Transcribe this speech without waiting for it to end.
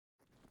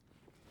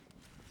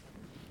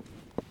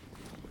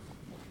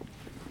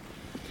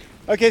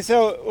Okay,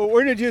 so what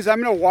we're going to do is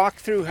I'm going to walk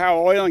through how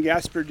oil and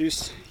gas is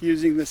produced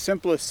using the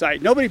simplest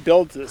site. Nobody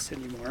builds this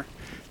anymore,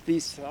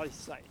 these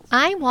sites.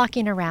 I'm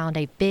walking around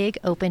a big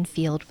open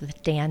field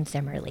with Dan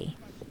Zimmerly.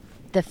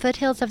 The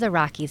foothills of the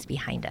Rockies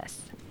behind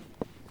us.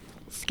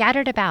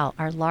 Scattered about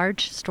are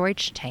large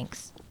storage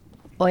tanks,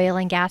 oil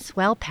and gas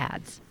well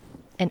pads,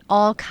 and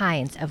all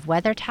kinds of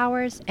weather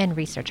towers and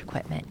research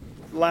equipment.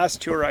 The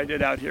last tour I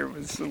did out here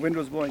the wind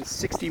was blowing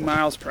 60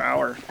 miles per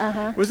hour.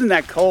 It wasn't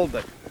that cold,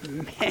 but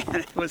man,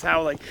 it was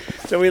howling.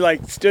 So we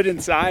stood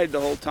inside the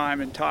whole time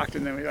and talked,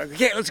 and then we were like,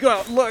 okay, let's go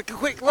out, look,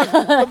 quick, look,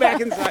 go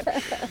back inside.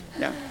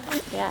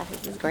 Yeah,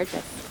 this is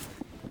gorgeous.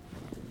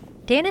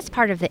 Dan is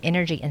part of the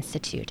Energy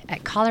Institute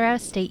at Colorado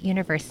State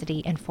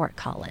University in Fort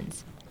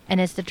Collins and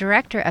is the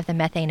director of the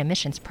methane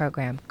emissions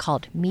program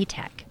called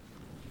METEC.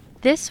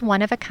 This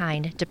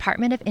one-of-a-kind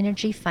Department of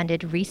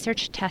Energy-funded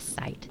research test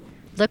site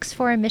looks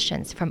for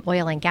emissions from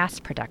oil and gas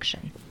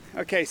production.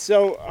 Okay,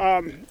 so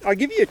I'll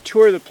give you a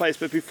tour of the place,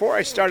 but before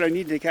I start, I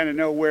need to kind of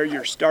know where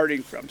you're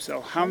starting from.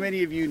 So how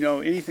many of you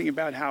know anything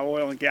about how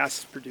oil and gas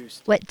is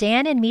produced? What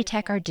Dan and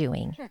METEC are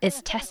doing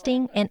is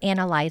testing and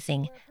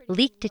analyzing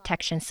leak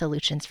detection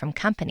solutions from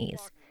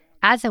companies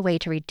as a way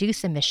to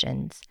reduce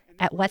emissions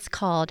at what's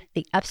called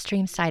the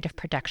upstream side of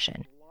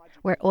production,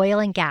 where oil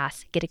and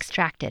gas get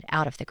extracted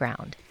out of the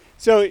ground.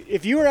 So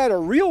if you were at a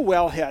real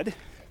wellhead,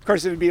 of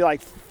course it would be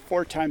like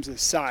 4 times the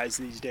size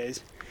these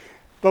days.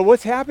 But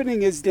what's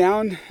happening is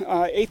down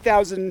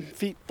 8,000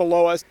 feet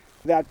below us,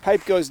 that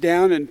pipe goes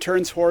down and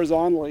turns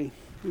horizontally.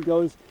 It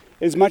goes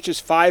as much as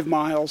 5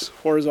 miles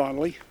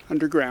horizontally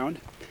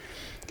underground.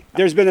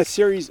 There's been a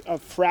series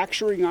of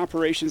fracturing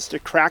operations to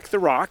crack the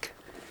rock.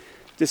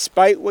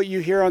 Despite what you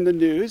hear on the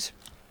news,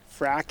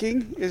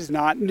 fracking is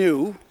not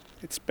new.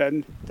 It's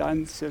been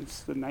done since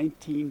the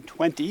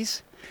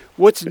 1920s.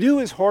 What's new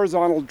is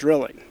horizontal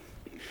drilling.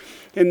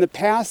 In the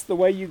past, the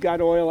way you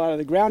got oil out of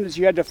the ground is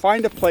you had to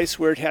find a place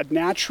where it had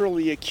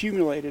naturally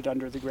accumulated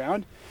under the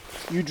ground.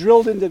 You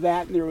drilled into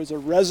that and there was a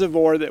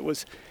reservoir that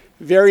was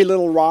very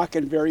little rock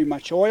and very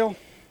much oil.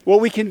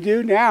 What we can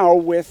do now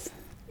with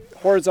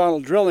horizontal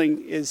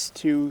drilling is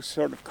to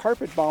sort of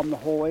carpet bomb the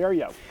whole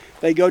area.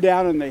 They go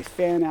down and they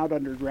fan out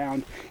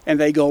underground and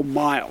they go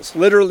miles,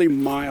 literally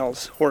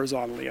miles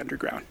horizontally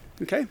underground.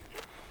 Okay?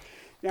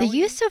 The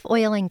use of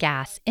oil and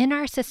gas in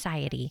our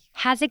society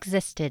has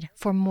existed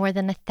for more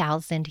than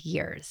 1,000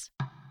 years.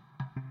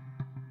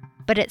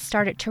 But it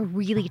started to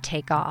really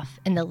take off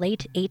in the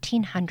late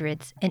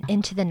 1800s and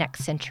into the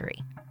next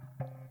century.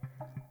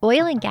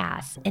 Oil and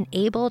gas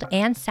enabled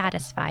and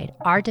satisfied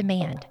our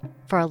demand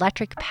for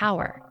electric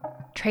power,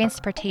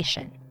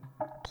 transportation,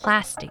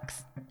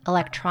 plastics,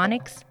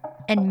 electronics,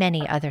 and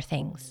many other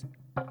things.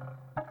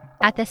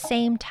 At the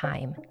same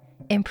time,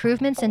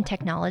 improvements in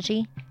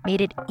technology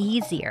made it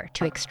easier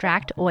to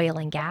extract oil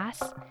and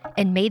gas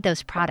and made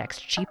those products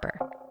cheaper.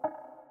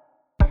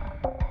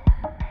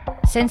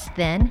 Since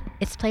then,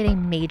 it's played a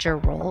major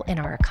role in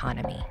our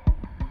economy.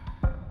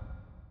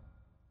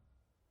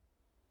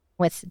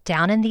 What's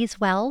down in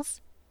these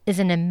wells is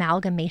an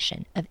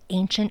amalgamation of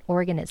ancient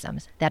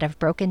organisms that have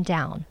broken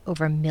down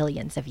over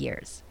millions of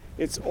years.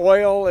 It's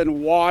oil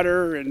and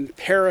water and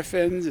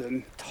paraffins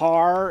and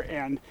tar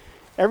and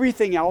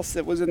everything else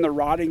that was in the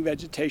rotting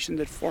vegetation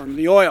that formed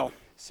the oil.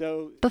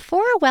 So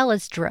before a well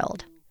is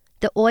drilled,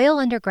 the oil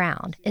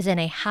underground is in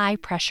a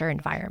high-pressure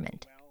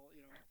environment.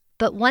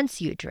 But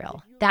once you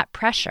drill, that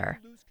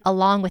pressure,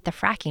 along with the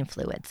fracking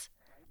fluids,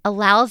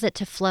 allows it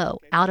to flow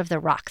out of the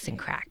rocks and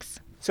cracks.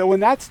 So when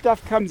that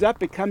stuff comes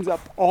up, it comes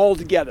up all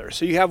together.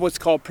 So you have what's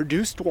called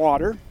produced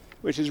water,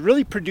 which is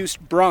really produced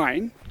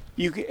brine.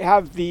 You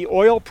have the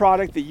oil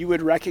product that you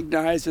would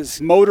recognize as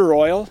motor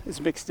oil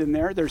is mixed in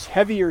there. There's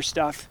heavier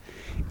stuff,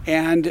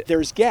 and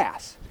there's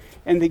gas.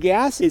 And the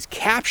gas is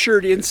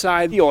captured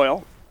inside the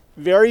oil,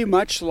 very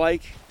much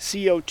like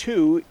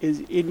CO2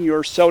 is in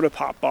your soda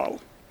pop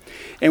bottle.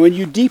 And when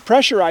you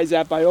depressurize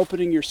that by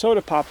opening your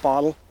soda pop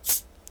bottle,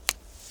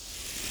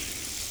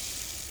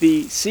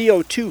 the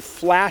CO2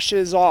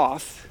 flashes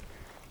off.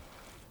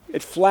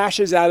 It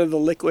flashes out of the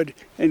liquid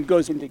and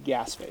goes into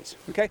gas phase.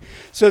 Okay?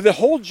 So the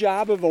whole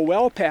job of a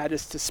well pad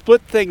is to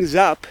split things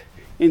up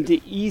into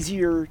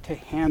easier to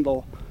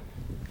handle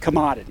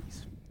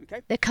commodities.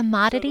 Okay? The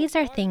commodities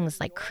are things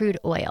like crude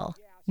oil,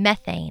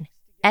 methane,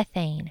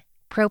 ethane,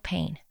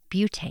 propane,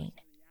 butane.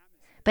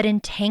 But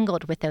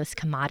entangled with those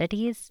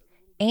commodities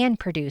and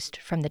produced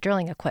from the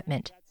drilling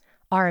equipment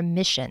are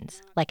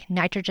emissions like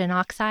nitrogen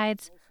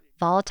oxides,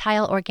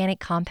 volatile organic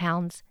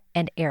compounds,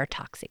 and air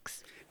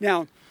toxics.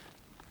 Now,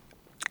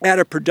 at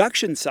a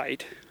production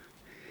site,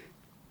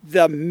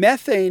 the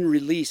methane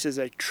release is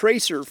a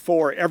tracer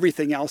for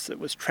everything else that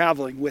was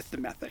traveling with the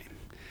methane.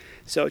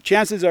 So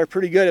chances are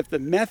pretty good if the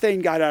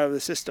methane got out of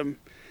the system,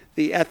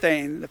 the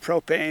ethane, the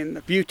propane,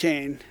 the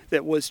butane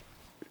that was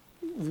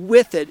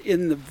with it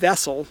in the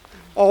vessel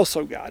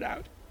also got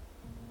out.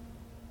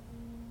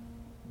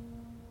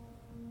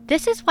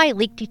 This is why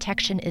leak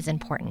detection is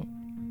important.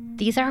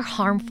 These are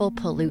harmful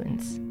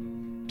pollutants.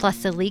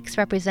 Plus, the leaks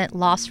represent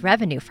lost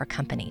revenue for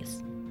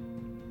companies.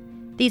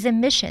 These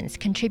emissions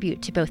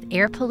contribute to both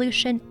air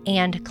pollution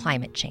and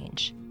climate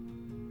change.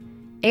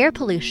 Air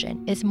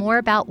pollution is more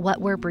about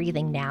what we're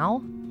breathing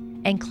now,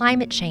 and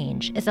climate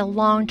change is a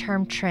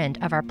long-term trend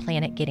of our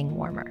planet getting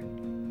warmer.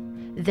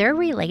 They're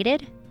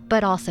related,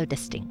 but also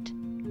distinct.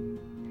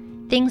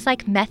 Things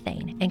like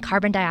methane and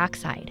carbon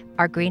dioxide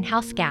are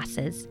greenhouse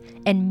gases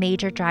and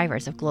major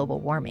drivers of global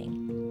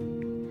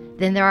warming.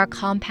 Then there are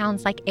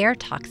compounds like air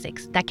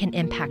toxics that can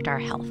impact our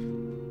health.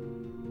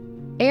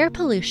 Air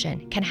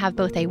pollution can have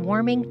both a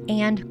warming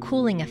and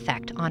cooling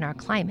effect on our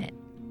climate.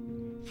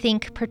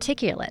 Think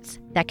particulates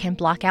that can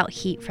block out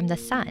heat from the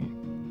sun.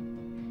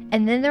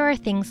 And then there are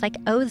things like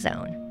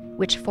ozone,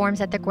 which forms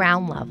at the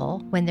ground level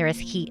when there is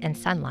heat and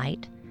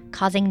sunlight,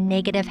 causing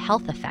negative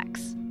health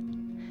effects.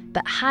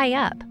 But high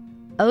up,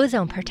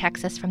 ozone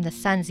protects us from the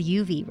sun's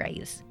UV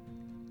rays.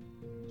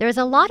 There is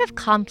a lot of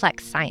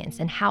complex science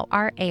in how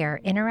our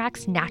air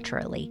interacts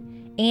naturally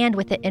and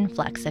with the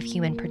influx of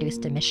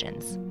human-produced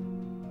emissions.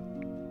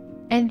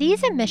 And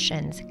these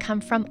emissions come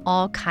from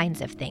all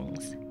kinds of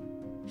things: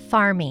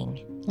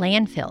 farming,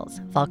 landfills,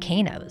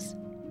 volcanoes.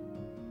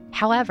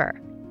 However,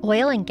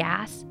 oil and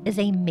gas is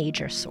a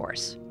major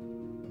source.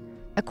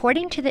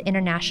 According to the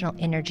International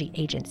Energy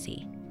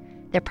Agency,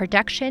 the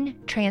production,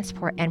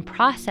 transport, and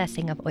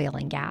processing of oil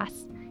and gas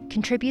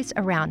contributes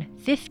around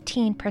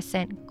 15%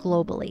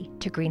 globally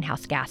to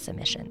greenhouse gas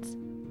emissions.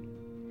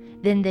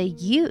 Then the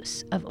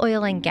use of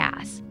oil and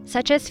gas,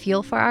 such as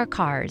fuel for our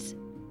cars,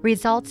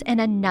 results in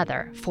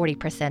another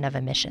 40% of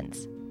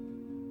emissions.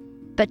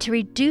 But to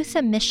reduce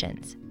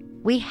emissions,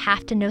 we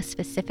have to know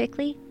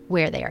specifically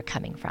where they are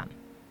coming from.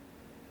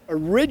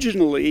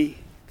 Originally,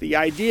 the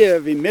idea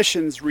of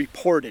emissions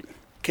reporting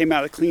came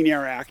out of the Clean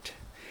Air Act.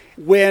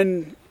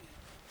 When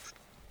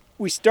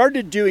we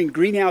started doing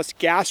greenhouse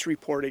gas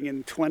reporting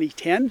in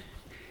 2010,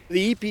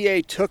 the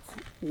EPA took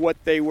what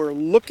they were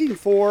looking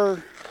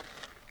for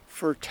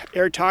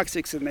air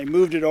toxics and they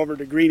moved it over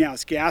to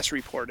greenhouse gas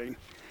reporting.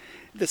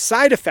 The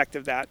side effect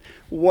of that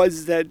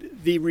was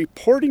that the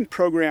reporting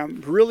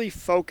program really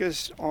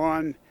focused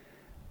on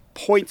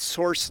point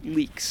source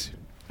leaks.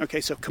 Okay,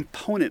 so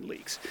component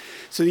leaks.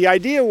 So the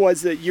idea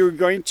was that you're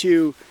going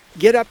to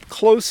get up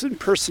close and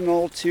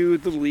personal to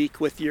the leak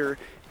with your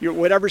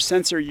whatever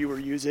sensor you were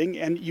using,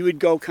 and you would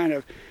go kind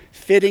of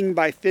fitting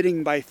by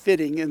fitting by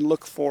fitting and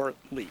look for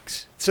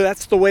leaks. So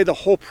that's the way the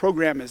whole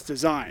program is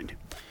designed.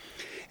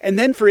 And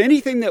then for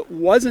anything that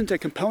wasn't a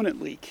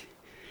component leak,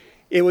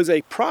 it was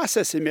a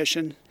process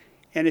emission.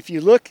 And if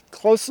you look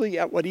closely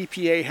at what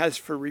EPA has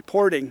for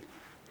reporting,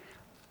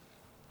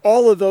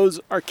 all of those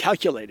are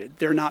calculated.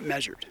 They're not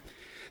measured.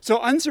 So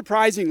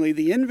unsurprisingly,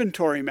 the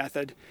inventory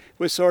method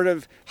was sort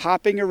of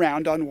hopping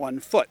around on one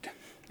foot.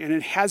 And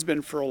it has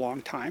been for a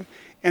long time.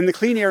 And the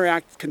Clean Air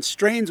Act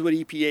constrains what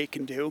EPA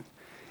can do,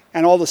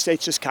 and all the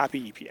states just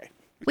copy EPA.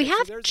 We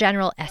have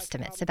general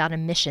estimates about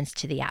emissions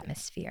to the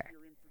atmosphere,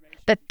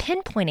 but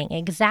pinpointing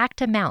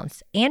exact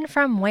amounts and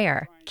from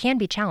where can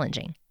be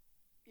challenging.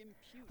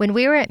 When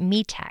we were at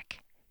METEC,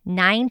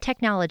 9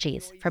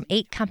 technologies from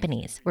 8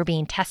 companies were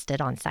being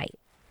tested on site.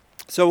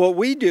 So what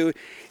we do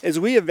is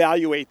we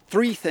evaluate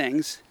 3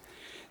 things.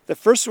 The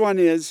first one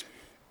is,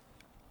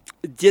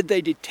 did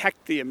they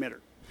detect the emitter?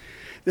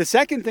 The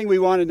second thing we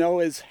want to know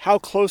is how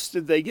close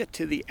did they get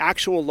to the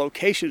actual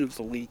location of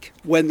the leak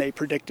when they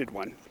predicted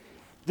one?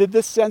 Did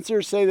this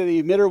sensor say that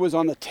the emitter was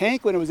on the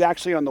tank when it was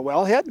actually on the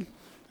wellhead?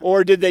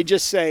 Or did they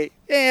just say,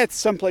 it's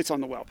someplace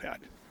on the well pad?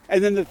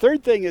 And then the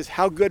third thing is,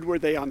 how good were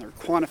they on their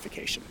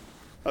quantification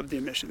of the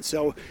emissions?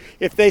 So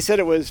if they said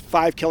it was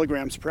 5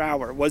 kilograms per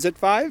hour, was it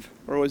 5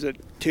 or was it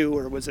 2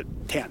 or was it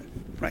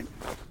 10, right?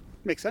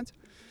 Makes sense?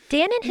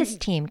 Dan and his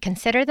team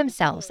consider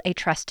themselves a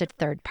trusted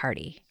third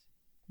party.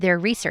 They're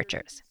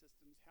researchers,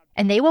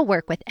 and they will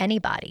work with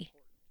anybody,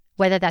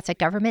 whether that's a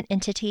government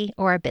entity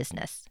or a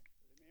business.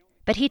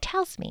 But he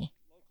tells me,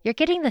 you're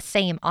getting the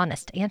same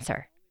honest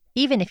answer,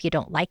 even if you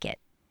don't like it.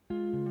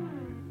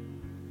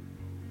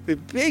 The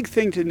big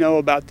thing to know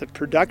about the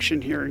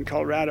production here in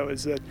Colorado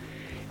is that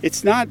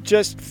it's not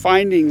just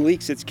finding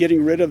leaks, it's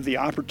getting rid of the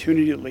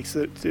opportunity of leaks.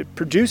 The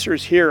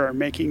producers here are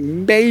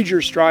making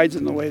major strides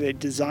in the way they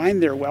design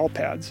their well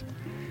pads,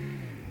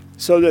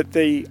 so that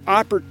the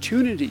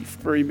opportunity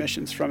for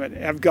emissions from it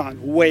have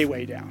gone way,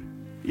 way down.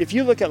 If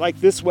you look at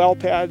like this well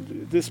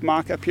pad, this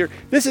mock-up here,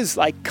 this is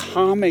like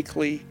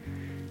comically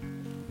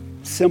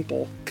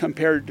simple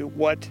compared to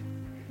what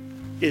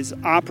is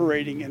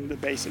operating in the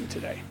basin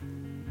today.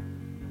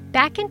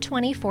 Back in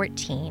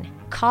 2014,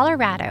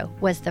 Colorado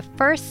was the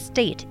first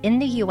state in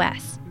the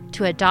U.S.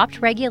 to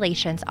adopt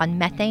regulations on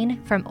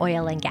methane from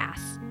oil and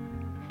gas.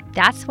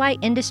 That's why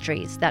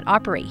industries that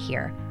operate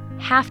here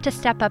have to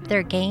step up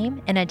their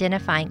game in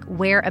identifying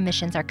where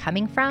emissions are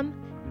coming from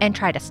and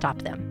try to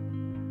stop them.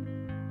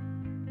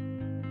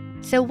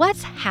 So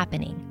what's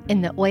happening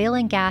in the oil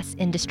and gas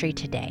industry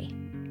today?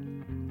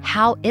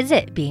 How is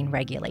it being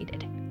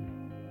regulated?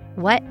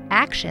 What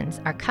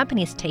actions are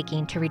companies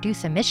taking to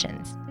reduce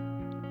emissions?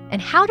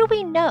 And how do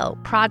we know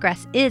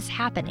progress is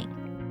happening?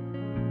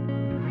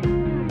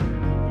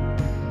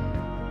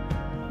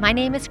 My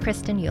name is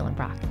Kristen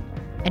Eulenbrock,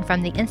 and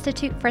from the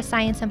Institute for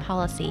Science and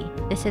Policy,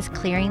 this is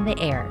Clearing the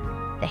Air,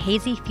 the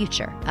hazy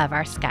future of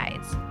our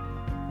skies,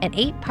 an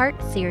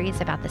 8-part series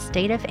about the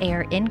state of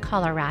air in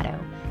Colorado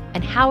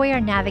and how we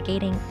are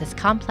navigating this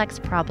complex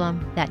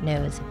problem that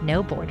knows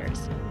no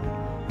borders.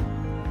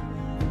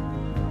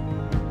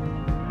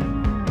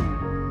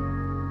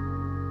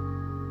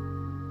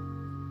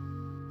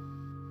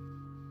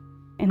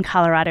 In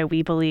Colorado,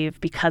 we believe,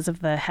 because of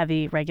the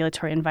heavy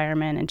regulatory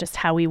environment and just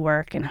how we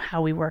work and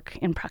how we work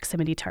in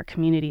proximity to our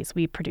communities,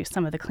 we produce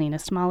some of the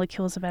cleanest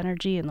molecules of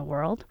energy in the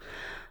world.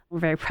 We're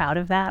very proud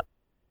of that.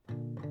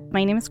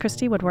 My name is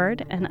Christy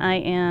Woodward, and I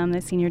am the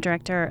Senior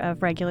Director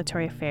of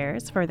Regulatory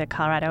Affairs for the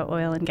Colorado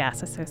Oil and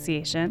Gas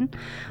Association,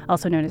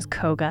 also known as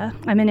COGA.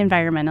 I'm an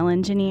environmental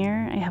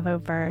engineer. I have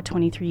over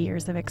 23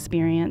 years of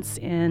experience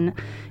in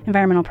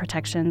environmental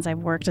protections. I've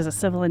worked as a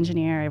civil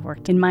engineer, I've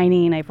worked in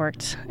mining, I've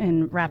worked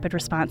in rapid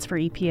response for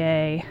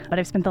EPA, but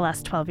I've spent the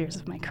last 12 years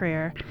of my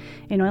career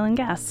in oil and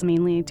gas,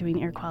 mainly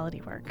doing air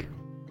quality work.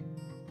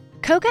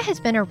 COGA has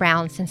been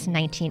around since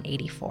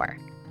 1984.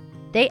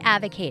 They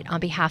advocate on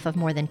behalf of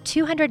more than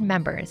 200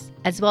 members,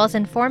 as well as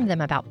inform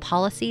them about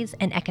policies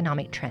and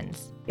economic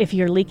trends. If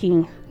you're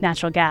leaking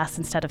natural gas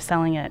instead of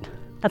selling it,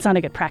 that's not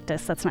a good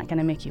practice. That's not going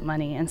to make you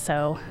money. And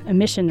so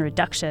emission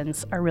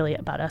reductions are really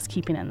about us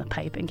keeping it in the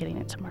pipe and getting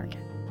it to market.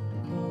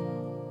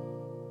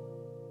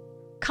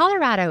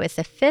 Colorado is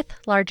the 5th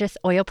largest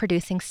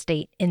oil-producing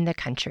state in the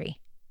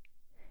country.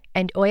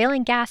 And oil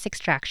and gas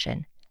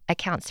extraction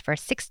accounts for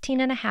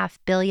 $16.5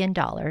 billion,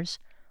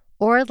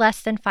 or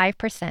less than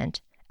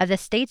 5%, of the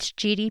state's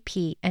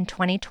GDP in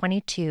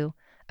 2022,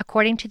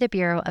 according to the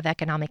Bureau of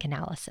Economic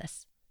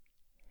Analysis.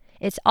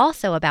 It's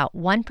also about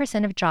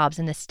 1% of jobs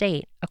in the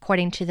state,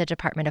 according to the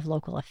Department of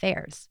Local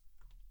Affairs.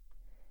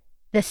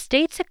 The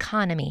state's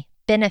economy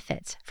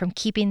benefits from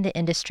keeping the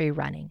industry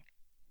running.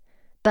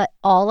 But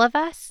all of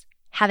us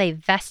have a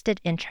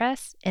vested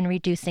interest in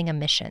reducing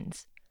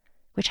emissions,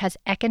 which has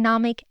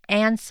economic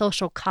and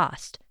social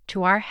cost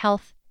to our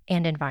health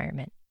and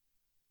environment.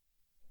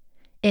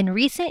 In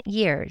recent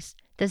years,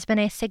 there's been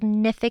a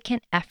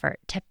significant effort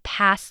to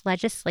pass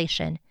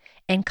legislation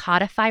and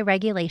codify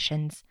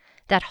regulations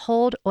that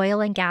hold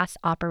oil and gas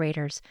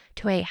operators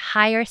to a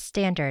higher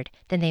standard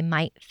than they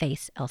might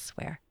face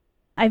elsewhere.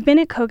 I've been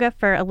at COGA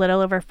for a little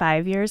over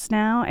 5 years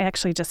now. I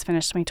actually just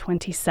finished my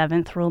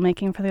 27th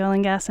rulemaking for the oil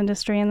and gas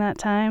industry in that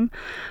time.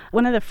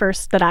 One of the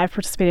first that I've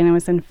participated in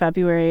was in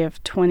February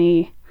of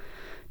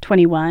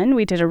 2021.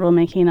 We did a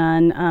rulemaking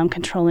on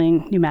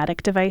controlling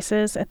pneumatic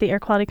devices at the Air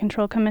Quality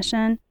Control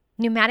Commission.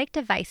 Pneumatic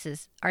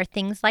devices are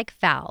things like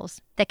valves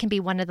that can be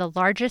one of the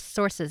largest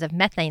sources of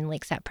methane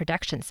leaks at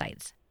production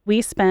sites.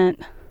 We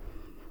spent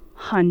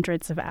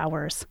hundreds of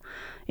hours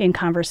in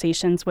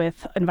conversations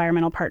with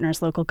environmental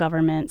partners, local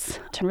governments,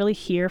 to really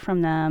hear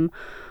from them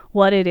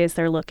what it is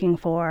they're looking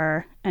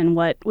for and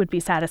what would be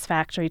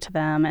satisfactory to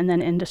them. And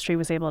then industry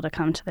was able to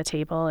come to the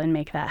table and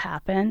make that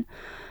happen.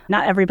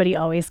 Not everybody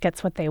always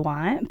gets what they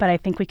want, but I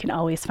think we can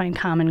always find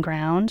common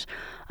ground.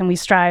 And we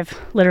strive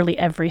literally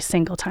every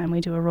single time we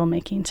do a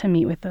rulemaking to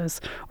meet with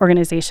those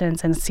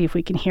organizations and see if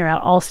we can hear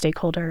out all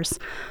stakeholders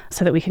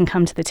so that we can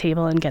come to the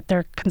table and get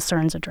their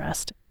concerns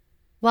addressed.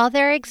 While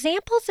there are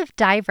examples of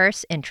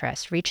diverse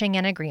interests reaching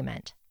an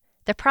agreement,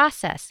 the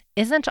process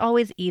isn't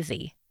always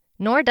easy,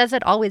 nor does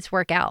it always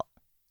work out.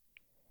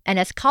 And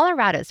as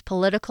Colorado's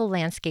political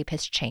landscape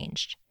has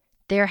changed,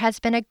 there has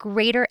been a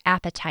greater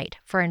appetite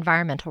for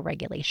environmental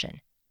regulation.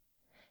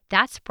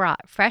 That's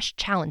brought fresh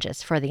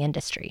challenges for the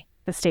industry.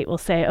 The state will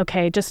say,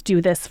 okay, just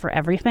do this for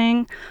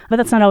everything, but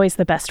that's not always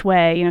the best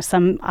way. You know,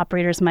 some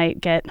operators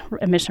might get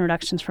emission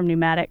reductions from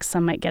pneumatics,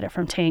 some might get it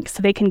from tanks,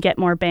 so they can get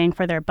more bang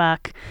for their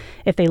buck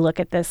if they look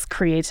at this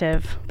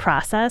creative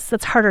process.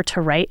 That's harder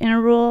to write in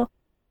a rule.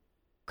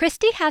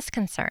 Christy has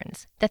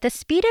concerns that the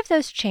speed of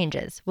those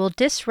changes will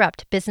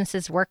disrupt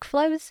businesses'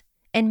 workflows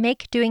and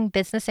make doing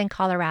business in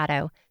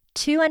Colorado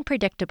too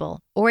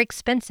unpredictable or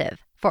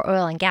expensive for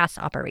oil and gas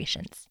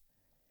operations.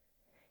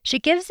 She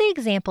gives the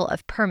example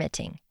of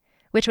permitting,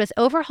 which was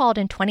overhauled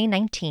in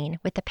 2019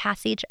 with the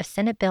passage of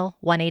Senate Bill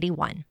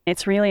 181.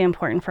 It's really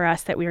important for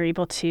us that we are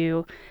able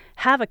to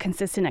have a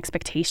consistent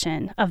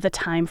expectation of the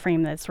time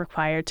frame that's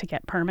required to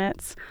get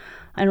permits.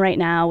 And right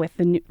now, with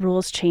the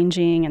rules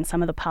changing and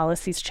some of the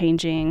policies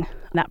changing,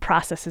 that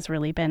process has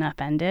really been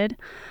upended.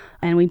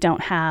 And we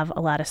don't have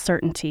a lot of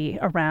certainty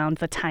around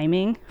the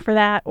timing for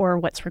that or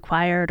what's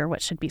required or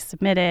what should be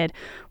submitted,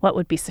 what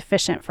would be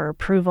sufficient for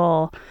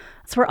approval.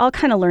 So we're all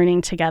kind of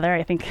learning together.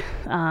 I think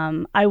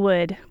I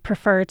would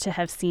prefer to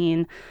have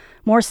seen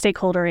more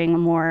stakeholdering,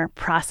 more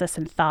process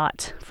and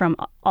thought from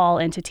all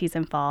entities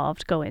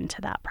involved go into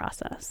that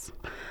process.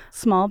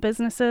 Small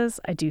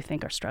businesses, I do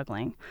think, are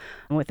struggling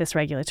with this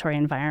regulatory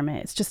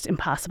environment. It's just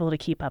impossible to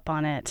keep up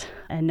on it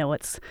and know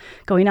what's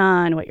going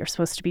on, what you're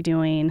supposed to be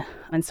doing.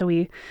 And so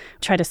we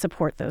try to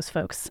support those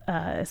folks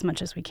as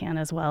much as we can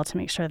as well to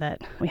make sure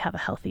that we have a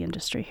healthy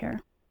industry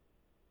here.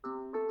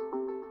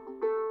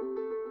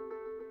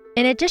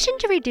 In addition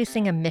to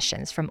reducing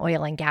emissions from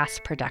oil and gas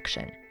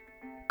production,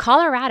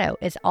 Colorado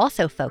is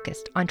also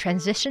focused on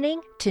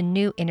transitioning to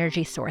new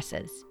energy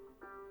sources.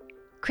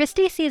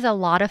 Christy sees a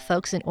lot of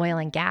folks in oil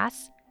and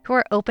gas who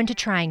are open to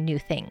trying new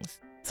things.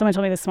 Someone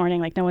told me this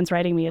morning, no one's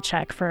writing me a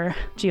check for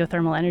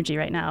geothermal energy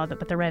right now,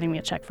 but they're writing me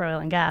a check for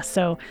oil and gas.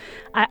 So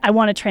I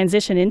want to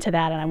transition into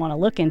that, and I want to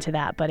look into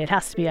that, but it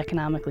has to be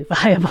economically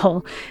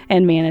viable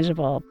and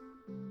manageable.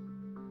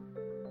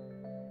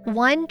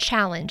 One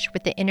challenge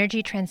with the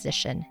energy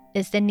transition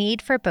is the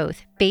need for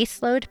both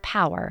baseload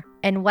power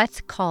and what's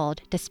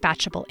called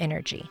dispatchable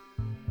energy,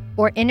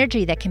 or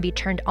energy that can be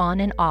turned on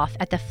and off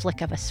at the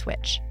flick of a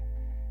switch.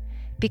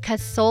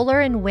 Because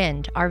solar and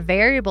wind are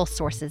variable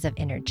sources of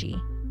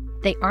energy,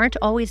 they aren't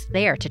always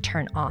there to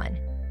turn on.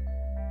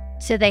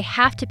 So they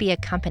have to be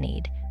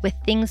accompanied with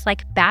things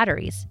like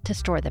batteries to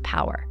store the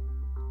power.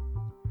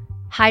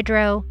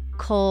 Hydro,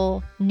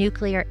 coal,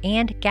 nuclear,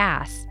 and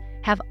gas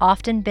have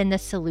often been the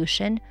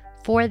solution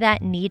for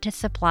that need to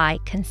supply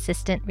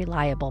consistent,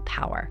 reliable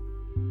power.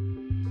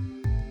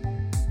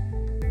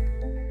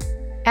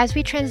 As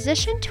we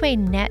transition to a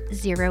net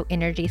zero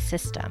energy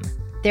system,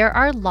 there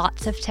are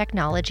lots of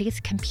technologies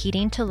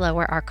competing to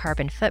lower our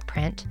carbon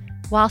footprint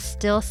while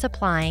still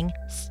supplying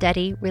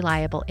steady,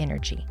 reliable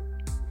energy.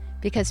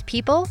 Because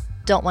people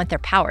don't want their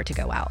power to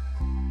go out.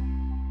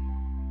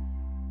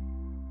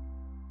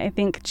 I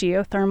think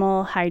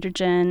geothermal,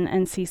 hydrogen,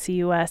 and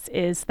CCUS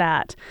is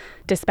that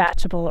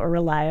dispatchable or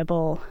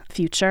reliable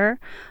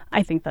future.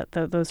 I think that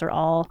those are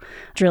all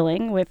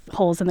drilling with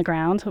holes in the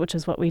ground, which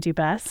is what we do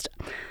best.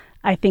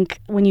 I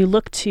think when you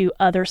look to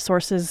other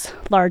sources,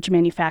 large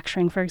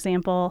manufacturing, for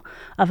example,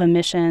 of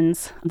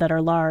emissions that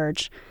are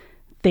large,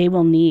 they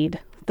will need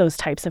those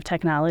types of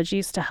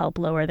technologies to help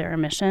lower their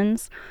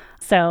emissions.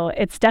 So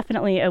it's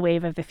definitely a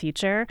wave of the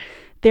future.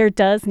 There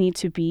does need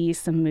to be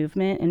some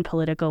movement and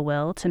political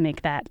will to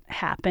make that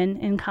happen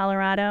in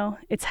Colorado.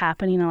 It's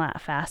happening a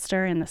lot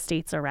faster in the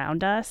states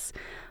around us.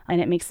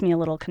 And it makes me a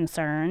little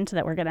concerned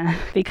that we're going to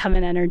become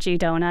an energy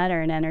donut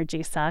or an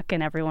energy suck,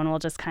 and everyone will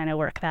just kind of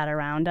work that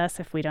around us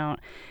if we don't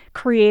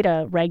create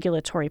a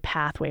regulatory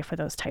pathway for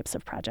those types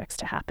of projects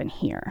to happen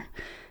here.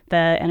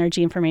 The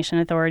Energy Information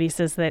Authority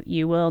says that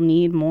you will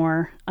need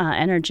more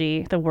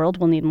energy. The world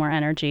will need more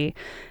energy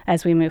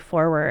as we move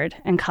forward,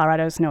 and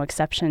Colorado's no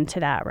exception to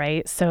that,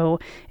 right? So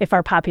if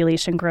our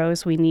population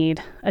grows, we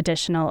need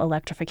additional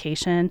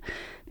electrification,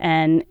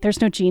 and there's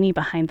no genie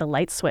behind the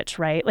light switch,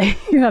 right?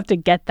 You have to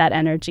get that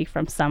energy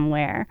from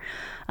somewhere.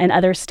 And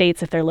other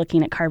states, if they're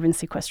looking at carbon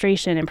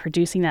sequestration and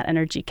producing that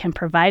energy, can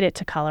provide it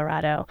to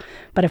Colorado.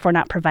 But if we're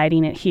not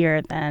providing it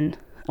here, then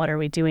what are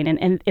we doing?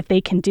 And if they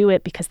can do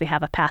it because they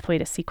have a pathway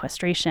to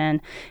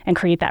sequestration and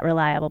create that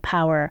reliable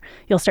power,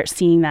 you'll start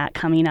seeing that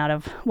coming out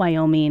of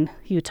Wyoming,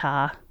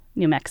 Utah,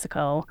 New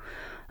Mexico,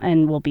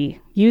 and we'll be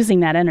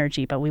using that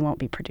energy, but we won't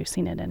be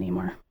producing it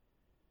anymore.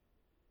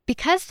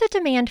 Because the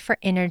demand for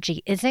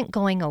energy isn't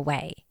going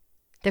away,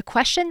 the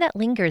question that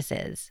lingers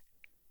is,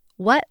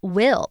 what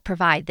will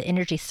provide the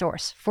energy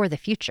source for the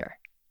future?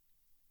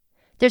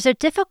 There's a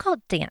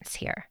difficult dance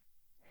here.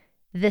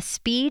 The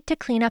speed to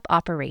clean up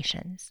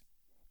operations,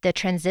 the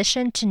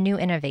transition to new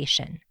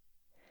innovation,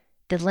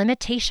 the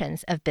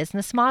limitations of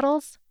business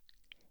models,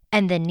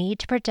 and the need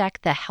to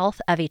protect the health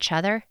of each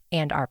other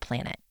and our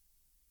planet.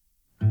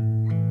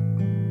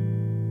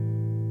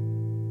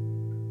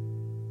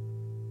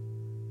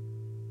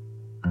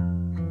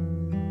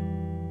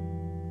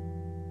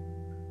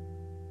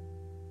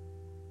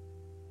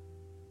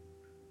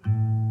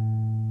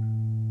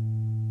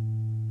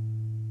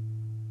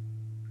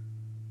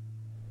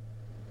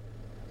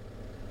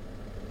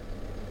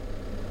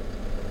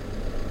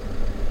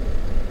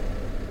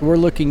 We're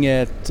looking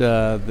at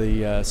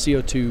the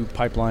CO2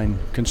 pipeline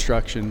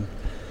construction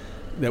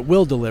that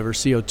will deliver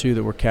CO2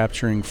 that we're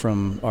capturing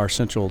from our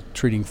central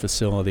treating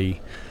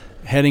facility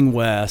heading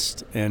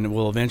west, and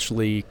will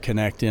eventually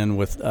connect in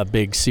with a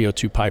big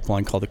CO2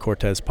 pipeline called the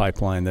Cortez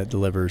Pipeline that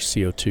delivers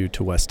CO2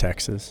 to West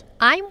Texas.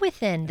 I'm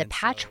within the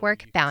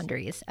patchwork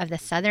boundaries of the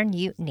Southern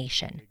Ute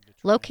Nation,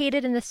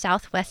 located in the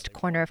southwest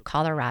corner of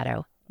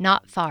Colorado,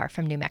 not far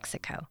from New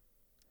Mexico.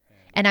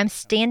 And I'm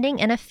standing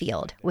in a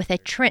field with a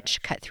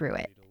trench cut through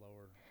it.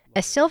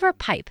 A silver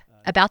pipe,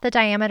 about the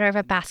diameter of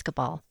a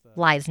basketball,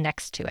 lies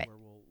next to it.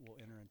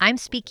 I'm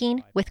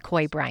speaking with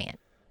Coy Bryant.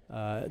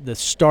 The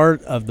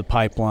start of the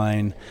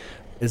pipeline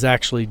is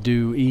actually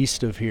due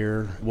east of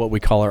here, what we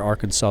call our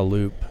Arkansas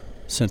Loop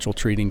Central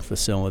Treating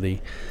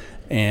Facility.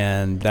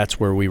 And that's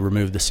where we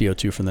remove the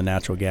CO2 from the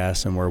natural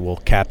gas and where we'll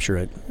capture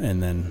it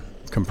and then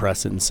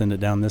compress it and send it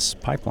down this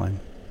pipeline.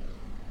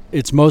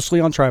 It's mostly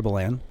on tribal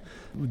land.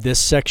 This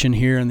section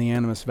here in the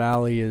Animas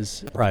Valley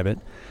is private.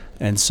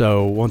 And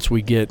so once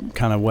we get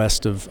kind of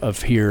west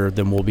of here,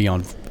 then we'll be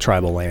on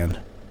tribal land.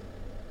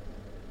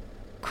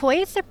 Coy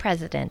is the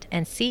president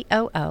and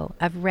COO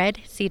of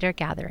Red Cedar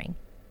Gathering,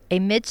 a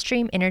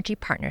midstream energy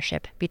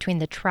partnership between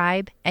the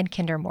tribe and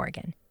Kinder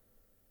Morgan.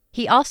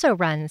 He also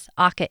runs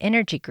Aka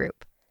Energy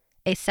Group,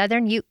 a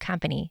Southern Ute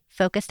company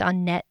focused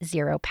on net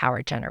zero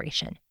power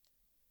generation.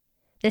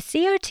 The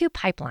CO2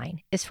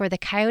 pipeline is for the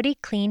Coyote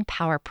Clean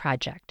Power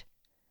Project,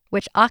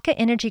 which Aka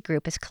Energy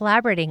Group is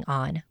collaborating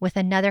on with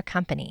another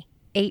company,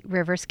 8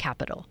 Rivers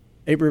Capital.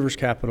 8 Rivers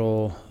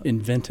Capital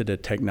invented a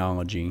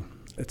technology.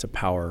 It's a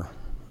power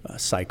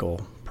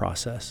cycle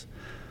process.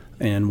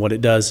 And what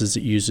it does is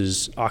it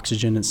uses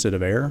oxygen instead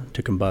of air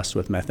to combust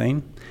with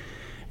methane.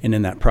 And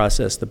in that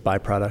process, the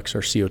byproducts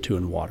are CO2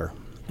 and water.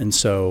 And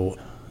so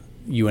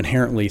you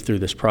inherently, through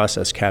this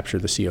process, capture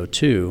the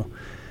CO2,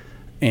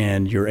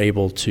 and you're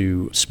able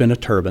to spin a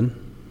turbine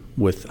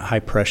with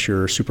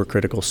high-pressure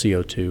supercritical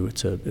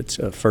CO2. It's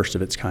a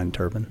first-of-its-kind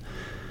turbine.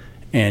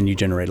 And you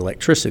generate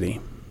electricity.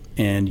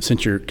 And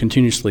since you're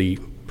continuously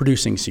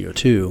producing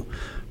CO2,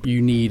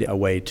 you need a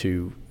way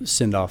to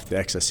send off the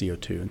excess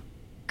CO2.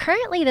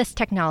 Currently, this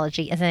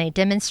technology is in a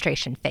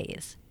demonstration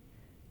phase.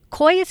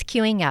 Koi is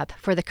queuing up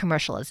for the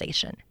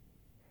commercialization.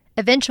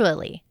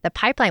 Eventually, the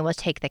pipeline will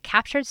take the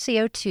captured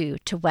CO2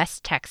 to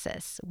West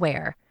Texas,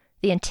 where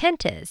the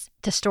intent is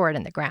to store it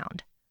in the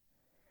ground.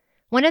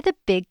 One of the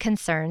big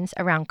concerns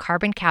around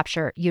carbon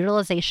capture,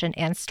 utilization,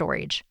 and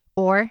storage,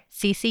 or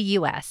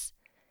CCUS,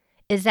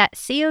 is that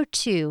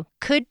CO2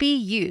 could be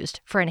used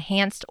for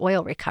enhanced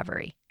oil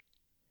recovery.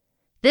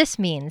 This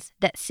means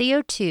that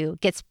CO2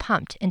 gets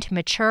pumped into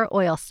mature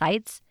oil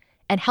sites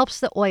and helps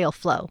the oil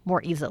flow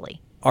more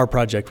easily. Our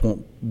project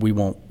we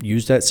won't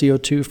use that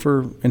CO2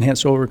 for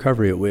enhanced oil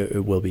recovery.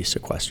 It will be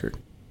sequestered.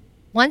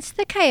 Once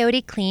the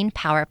Coyote Clean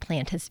Power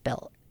Plant is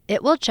built,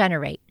 it will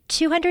generate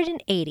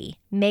 280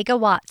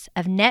 megawatts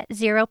of net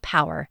zero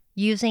power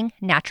using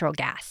natural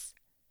gas.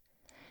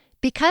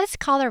 Because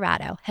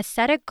Colorado has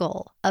set a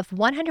goal of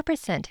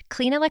 100%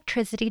 clean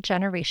electricity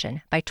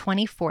generation by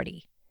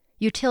 2040,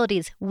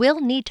 utilities will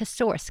need to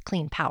source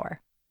clean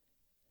power.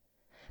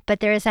 But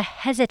there is a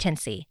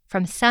hesitancy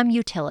from some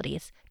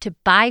utilities to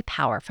buy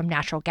power from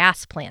natural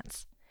gas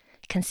plants,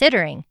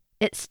 considering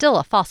it's still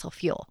a fossil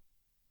fuel.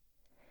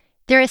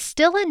 There is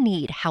still a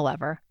need,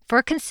 however,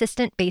 for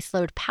consistent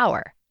baseload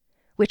power,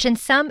 which in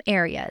some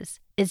areas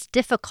is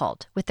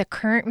difficult with the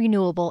current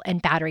renewable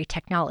and battery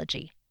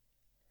technology.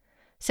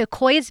 So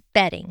Koi is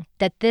betting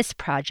that this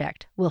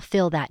project will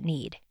fill that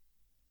need.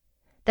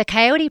 The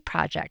Coyote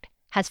project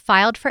has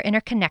filed for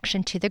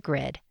interconnection to the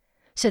grid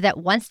so that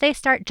once they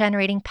start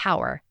generating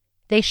power,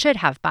 they should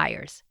have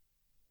buyers.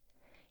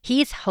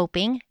 He's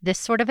hoping this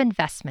sort of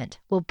investment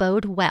will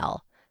bode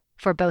well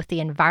for both the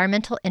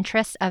environmental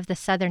interests of the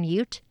Southern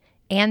Ute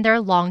and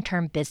their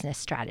long-term business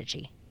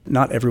strategy.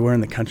 Not everywhere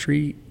in the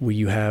country will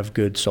you have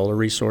good solar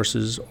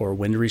resources or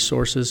wind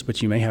resources,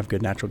 but you may have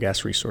good natural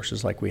gas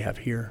resources like we have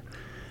here.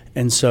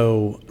 And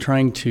so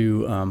trying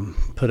to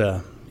put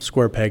a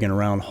square peg in a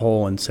round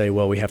hole and say,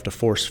 well, we have to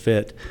force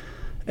fit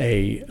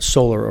a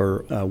solar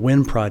or a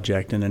wind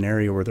project in an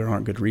area where there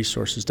aren't good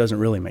resources doesn't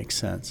really make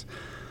sense.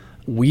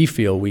 We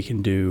feel we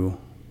can do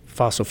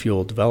fossil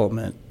fuel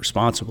development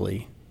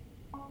responsibly.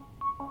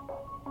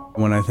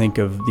 When I think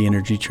of the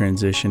energy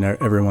transition,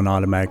 everyone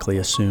automatically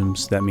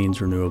assumes that means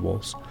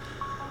renewables.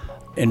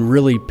 And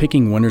really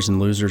picking winners and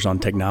losers on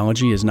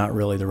technology is not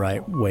really the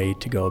right way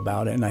to go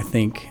about it. And I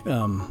think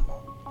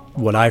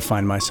what I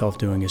find myself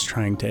doing is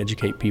trying to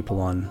educate people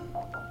on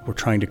we're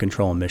trying to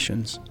control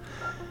emissions.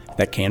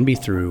 That can be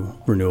through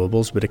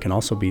renewables, but it can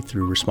also be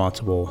through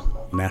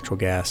responsible natural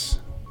gas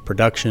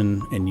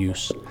production and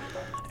use.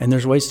 And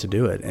there's ways to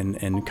do it,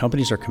 and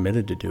companies are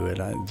committed to do it.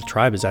 The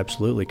tribe is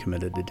absolutely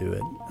committed to do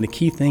it. And the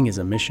key thing is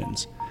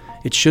emissions.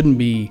 It shouldn't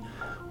be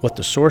what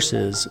the source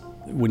is.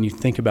 When you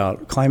think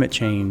about climate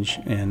change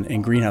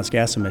and greenhouse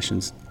gas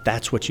emissions,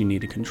 that's what you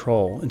need to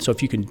control. And so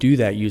if you can do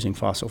that using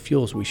fossil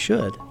fuels, we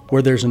should,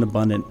 where there's an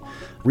abundant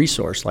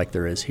resource like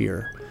there is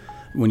here.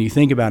 When you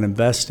think about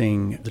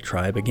investing, the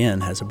tribe,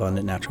 again, has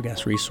abundant natural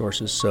gas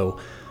resources, so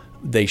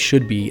they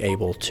should be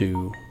able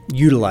to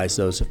utilize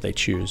those if they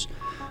choose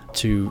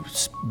to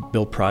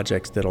build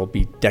projects that'll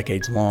be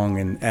decades long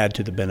and add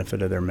to the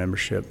benefit of their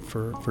membership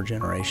for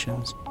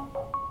generations.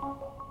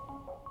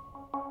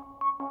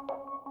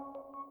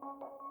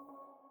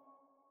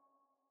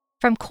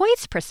 From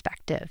Koi's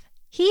perspective,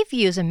 he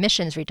views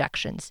emissions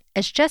reductions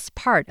as just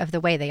part of the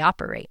way they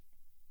operate,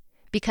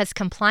 because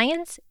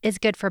compliance is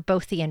good for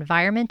both the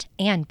environment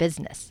and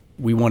business.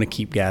 We want to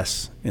keep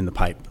gas in the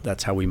pipe.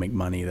 That's how we make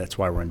money. That's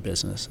why we're in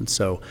business. And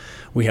so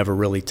we have a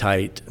really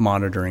tight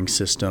monitoring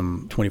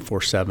system,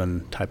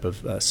 24/7 type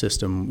of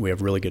system. We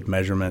have really good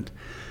measurement.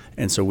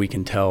 And so we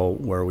can tell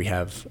where we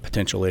have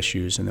potential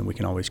issues, and then we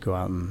can always go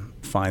out and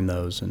find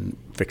those and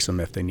fix them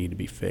if they need to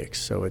be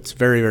fixed. So it's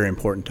very, very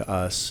important to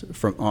us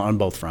on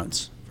both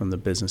fronts, from the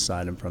business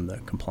side and from the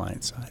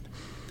compliance side.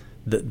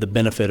 The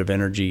benefit of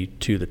energy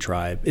to the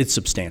tribe, it's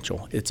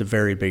substantial. It's a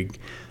very big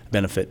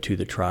benefit to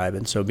the tribe.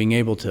 And so being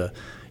able to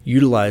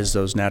utilize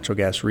those natural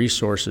gas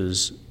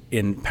resources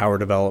in power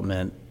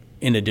development,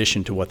 in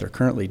addition to what they're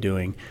currently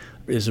doing,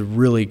 is a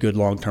really good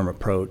long-term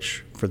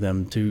approach for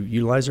them to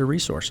utilize their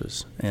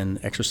resources and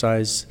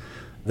exercise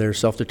their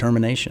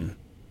self-determination.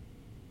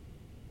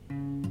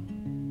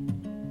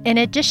 In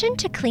addition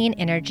to clean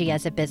energy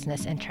as a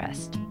business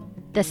interest,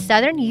 the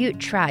Southern Ute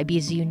tribe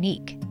is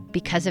unique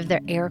because of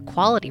their air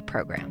quality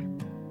program.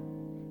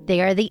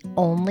 They are the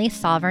only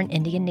sovereign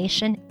Indian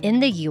nation in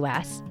the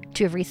U.S.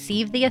 to have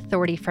received the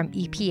authority from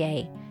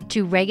EPA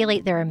to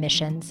regulate their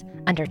emissions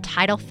under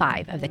Title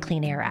V of the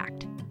Clean Air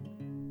Act.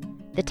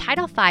 The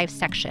Title V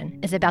section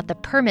is about the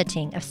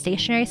permitting of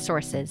stationary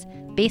sources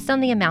based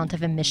on the amount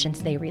of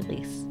emissions they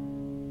release.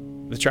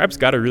 The tribe's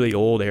got a really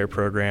old air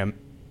program.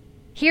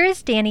 Here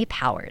is Danny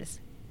Powers.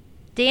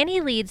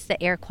 Danny leads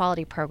the air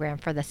quality program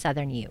for the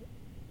Southern Ute.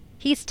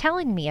 He's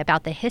telling me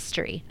about the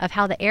history of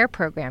how the air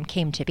program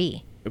came to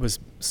be. It was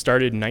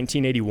started in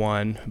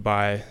 1981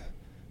 by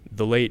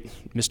the late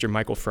Mr.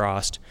 Michael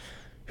Frost,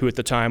 who at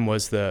the time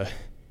was the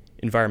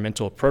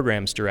environmental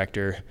programs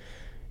director.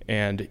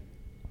 And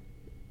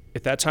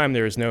at that time,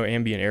 there was no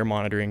ambient air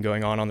monitoring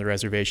going on the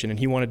reservation, and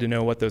he wanted to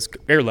know what those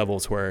air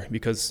levels were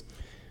because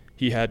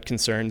he had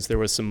concerns. There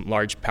was some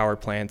large power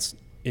plants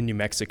in New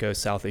Mexico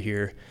south of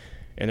here,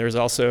 and there was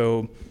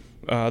also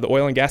the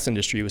oil and gas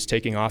industry was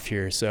taking off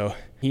here. So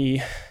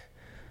he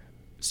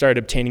started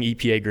obtaining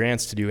EPA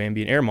grants to do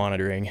ambient air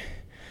monitoring.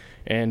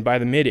 And by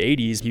the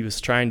mid-'80s, he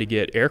was trying to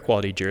get air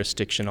quality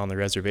jurisdiction on the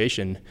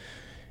reservation,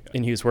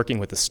 and he was working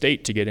with the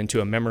state to get into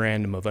a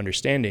memorandum of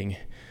understanding.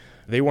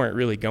 They weren't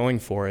really going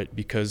for it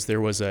because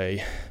there was a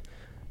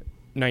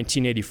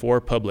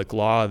 1984 public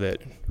law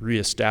that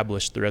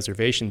reestablished the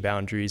reservation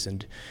boundaries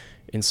and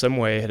in some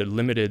way had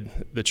limited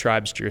the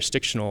tribe's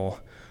jurisdictional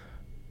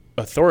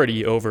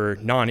authority over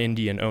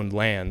non-Indian owned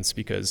lands,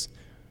 because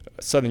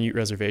Southern Ute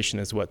Reservation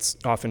is what's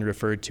often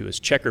referred to as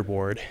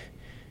checkerboard,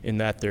 in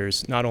that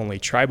there's not only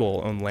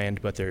tribal owned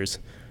land, but there's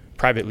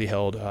privately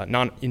held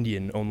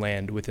non-Indian owned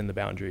land within the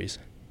boundaries.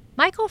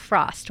 Michael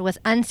Frost was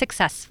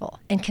unsuccessful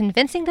in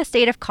convincing the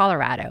state of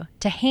Colorado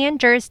to hand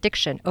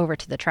jurisdiction over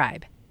to the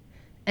tribe,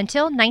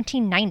 until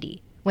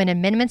 1990, when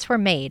amendments were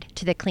made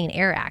to the Clean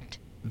Air Act.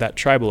 That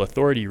tribal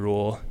authority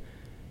rule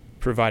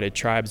provided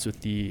tribes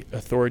with the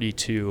authority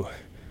to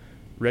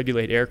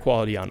regulate air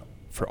quality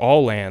for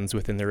all lands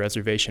within the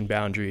reservation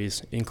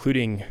boundaries,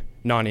 including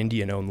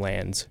non-Indian owned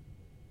lands.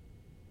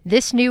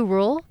 This new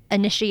rule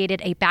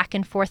initiated a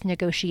back-and-forth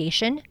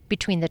negotiation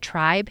between the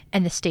tribe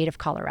and the state of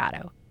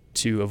Colorado.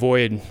 To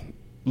avoid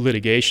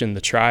litigation,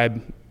 the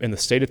tribe and the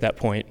state at that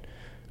point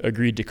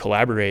agreed to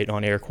collaborate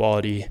on air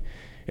quality,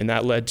 and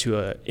that led to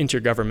an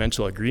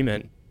intergovernmental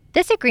agreement.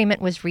 This agreement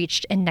was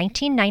reached in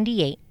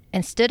 1998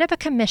 and stood up a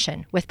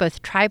commission with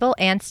both tribal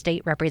and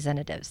state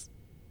representatives.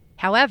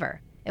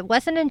 However, it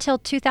wasn't until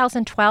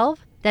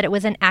 2012 that it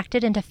was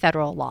enacted into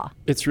federal law.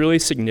 It's really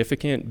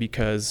significant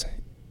because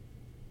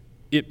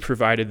it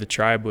provided the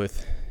tribe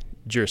with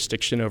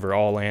jurisdiction over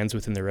all lands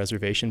within the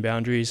reservation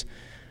boundaries.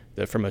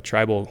 That from a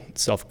tribal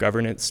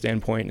self-governance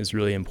standpoint is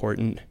really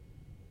important.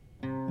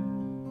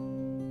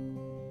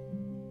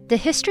 The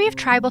history of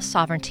tribal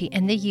sovereignty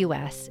in the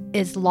U.S.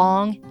 is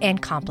long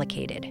and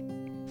complicated,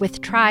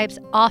 with tribes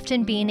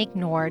often being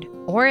ignored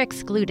or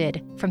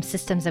excluded from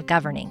systems of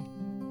governing.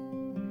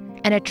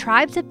 And a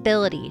tribe's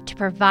ability to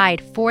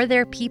provide for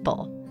their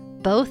people,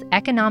 both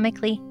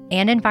economically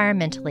and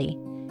environmentally,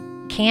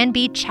 can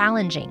be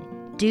challenging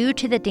due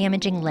to the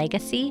damaging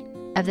legacy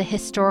of the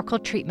historical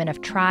treatment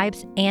of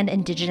tribes and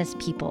indigenous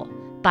people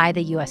by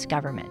the U.S.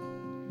 government,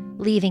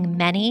 leaving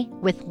many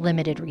with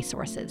limited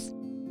resources.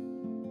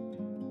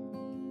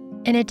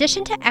 In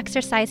addition to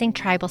exercising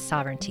tribal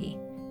sovereignty,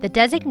 the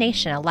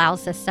designation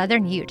allows the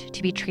Southern Ute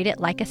to be treated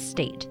like a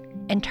state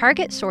and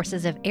target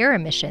sources of air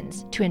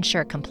emissions to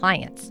ensure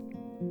compliance.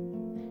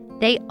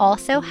 They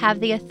also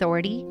have the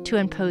authority to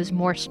impose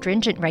more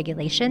stringent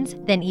regulations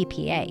than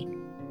EPA.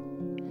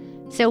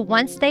 So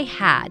once they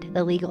had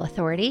the legal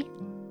authority,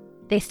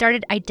 they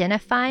started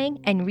identifying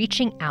and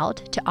reaching out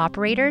to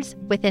operators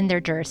within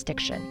their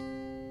jurisdiction.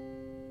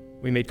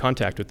 We made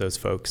contact with those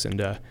folks, and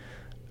I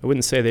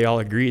wouldn't say they all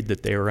agreed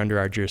that they were under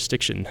our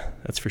jurisdiction,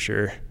 that's for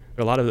sure.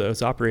 A lot of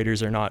those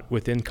operators are not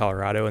within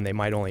Colorado, and they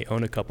might only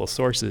own a couple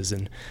sources,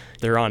 and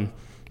they're on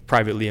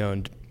privately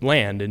owned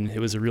land, and it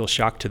was a real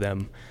shock to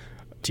them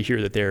to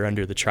hear that they're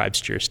under the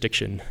tribe's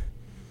jurisdiction.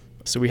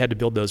 So we had to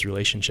build those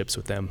relationships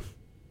with them.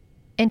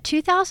 In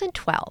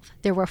 2012,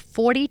 there were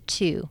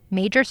 42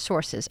 major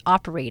sources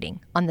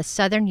operating on the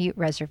Southern Ute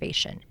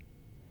Reservation,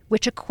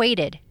 which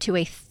equated to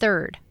a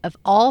third of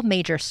all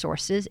major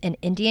sources in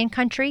Indian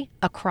country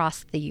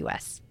across the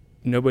U.S.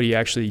 Nobody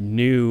actually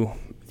knew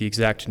the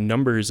exact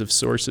numbers of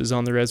sources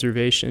on the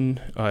reservation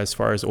as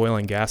far as oil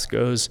and gas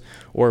goes,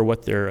 or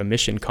what their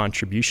emission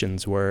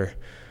contributions were.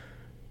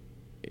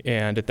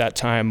 And at that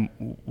time,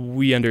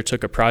 we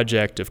undertook a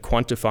project of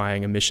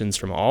quantifying emissions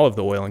from all of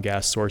the oil and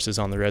gas sources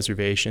on the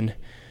reservation,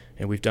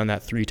 and we've done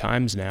that 3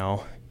 times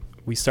now.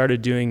 We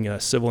started doing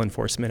civil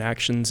enforcement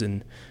actions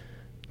in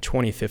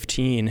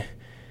 2015,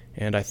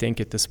 and I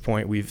think at this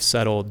point we've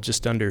settled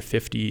just under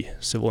 50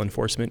 civil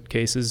enforcement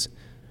cases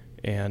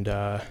and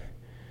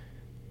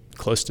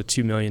close to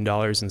 $2 million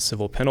in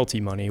civil penalty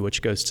money,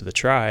 which goes to the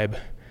tribe.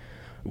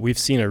 We've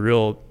seen a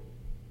real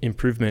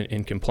improvement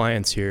in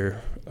compliance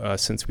here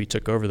since we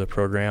took over the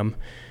program,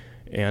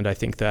 and I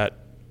think that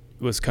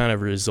was kind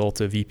of a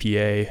result of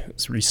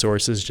EPA's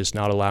resources just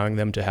not allowing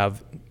them to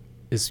have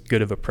as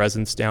good of a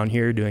presence down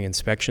here doing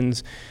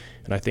inspections.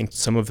 And I think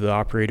some of the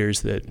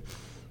operators that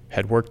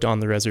had worked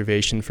on the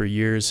reservation for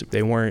years,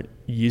 they weren't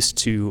used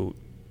to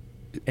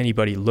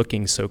anybody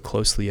looking so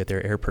closely at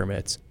their air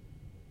permits.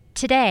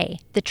 Today,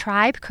 the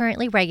tribe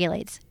currently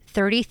regulates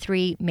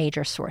 33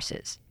 major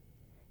sources.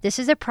 This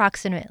is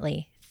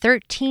approximately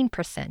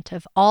 13%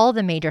 of all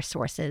the major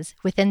sources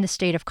within the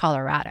state of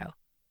Colorado.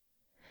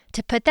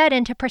 To put that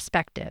into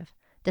perspective,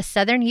 the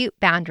Southern Ute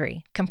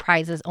boundary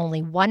comprises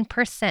only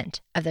 1%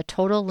 of the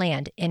total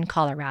land in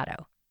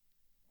Colorado.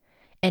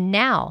 And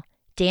now,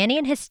 Danny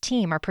and his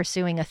team are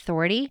pursuing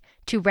authority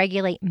to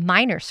regulate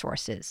minor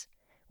sources,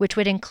 which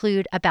would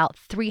include about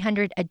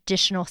 300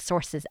 additional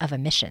sources of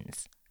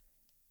emissions.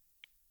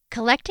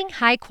 Collecting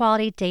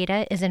high-quality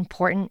data is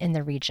important in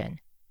the region,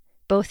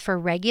 both for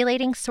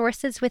regulating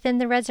sources within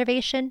the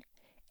reservation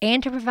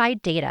and to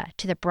provide data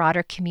to the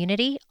broader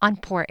community on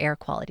poor air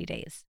quality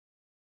days.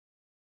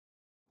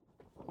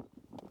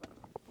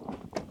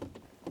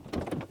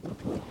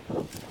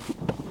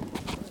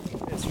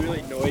 It's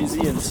really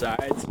noisy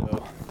inside,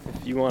 so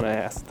if you want to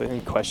ask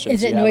any questions.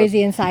 Is it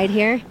noisy inside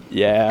here?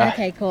 Yeah.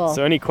 Okay, cool.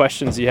 So any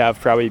questions you have,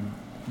 probably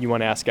you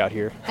want to ask out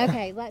here.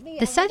 Okay,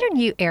 The Southern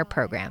Ute Air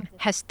Program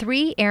has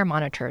 3 air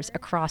monitors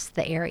across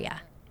the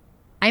area.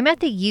 I'm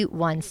at the Ute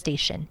 1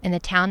 station in the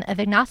town of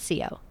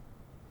Ignacio.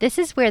 This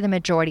is where the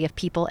majority of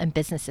people and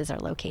businesses are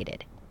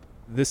located.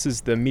 This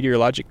is the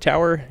meteorologic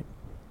tower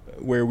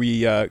where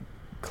we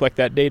collect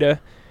that data.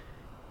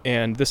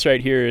 And this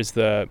right here is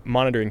the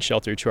monitoring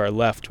shelter to our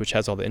left, which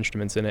has all the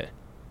instruments in it.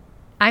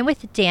 I'm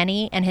with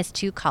Danny and his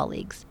 2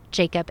 colleagues,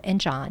 Jacob and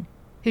John,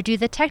 who do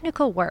the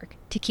technical work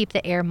to keep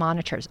the air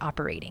monitors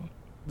operating.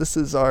 This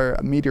is our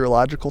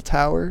meteorological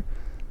tower.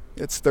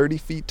 It's 30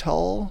 feet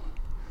tall.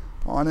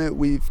 On it,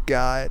 we've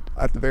got,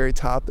 at the very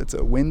top, it's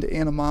a wind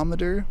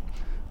anemometer.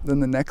 Then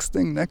the next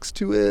thing next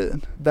to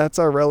it, that's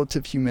our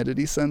relative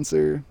humidity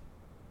sensor.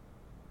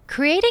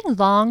 Creating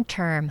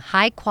long-term,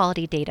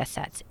 high-quality data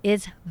sets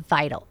is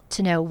vital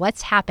to know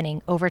what's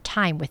happening over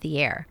time with the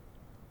air.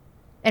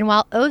 And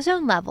while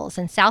ozone levels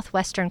in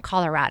southwestern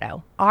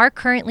Colorado are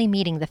currently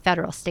meeting the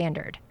federal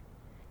standard,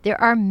 there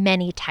are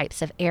many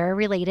types of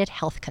air-related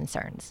health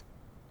concerns.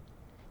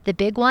 The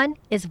big one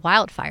is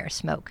wildfire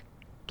smoke,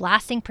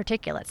 blasting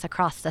particulates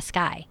across the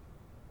sky,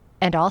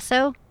 and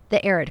also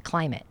the arid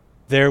climate.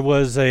 There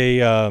was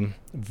a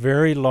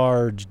very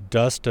large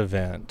dust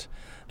event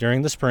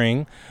during the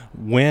spring,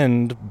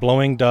 wind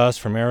blowing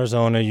dust from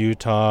Arizona,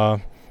 Utah,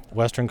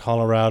 western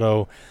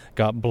Colorado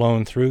got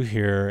blown through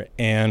here,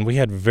 and we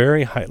had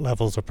very high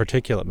levels of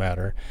particulate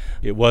matter.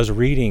 It was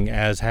reading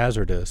as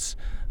hazardous.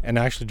 And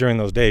actually during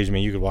those days, I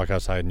mean, you could walk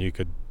outside and you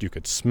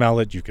could smell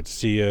it, you could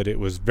see it. It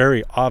was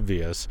very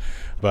obvious,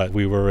 but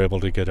we were able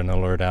to get an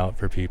alert out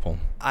for people.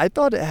 I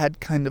thought it had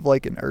kind of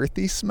like an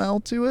earthy smell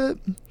to it.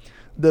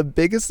 The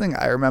biggest thing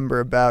I remember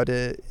about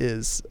it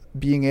is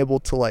being able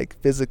to like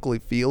physically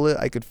feel it.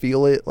 I could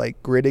feel it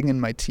like gritting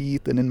in my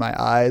teeth and in my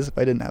eyes if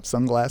I didn't have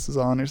sunglasses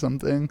on or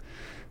something.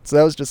 So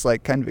that was just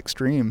like kind of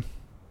extreme.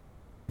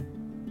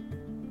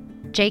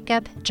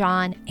 Jacob,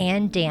 John,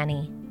 and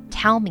Danny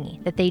tell me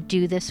that they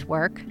do this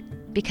work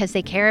because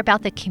they care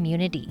about the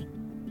community,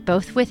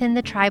 both within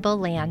the tribal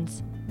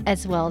lands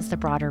as well as the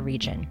broader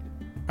region.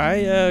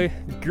 I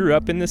grew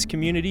up in this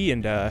community,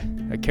 and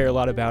I care a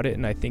lot about it,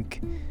 and I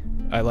think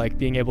I like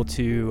being able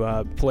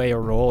to play a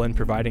role in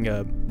providing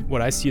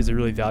what I see as a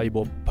really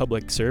valuable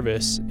public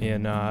service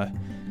in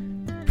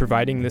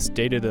providing this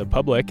data to the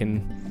public,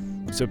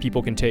 and so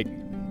people can take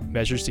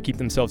measures to keep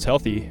themselves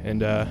healthy.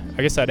 And I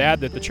guess I'd add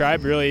that the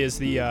tribe really is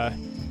the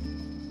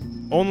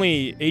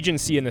only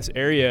agency in this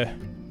area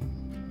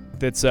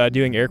that's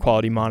doing air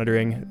quality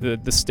monitoring.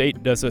 The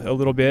state does a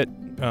little bit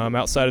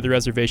outside of the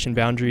reservation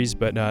boundaries,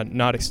 but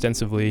not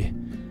extensively.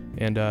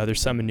 And there's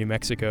some in New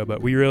Mexico,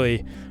 but we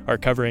really are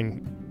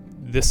covering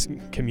this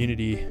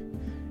community,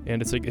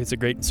 and it's a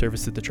great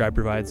service that the tribe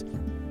provides.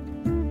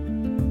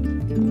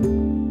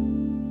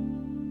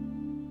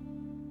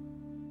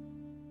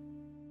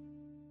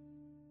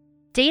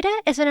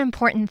 Data is an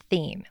important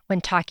theme when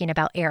talking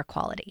about air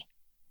quality,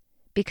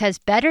 because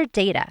better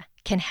data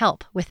can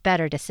help with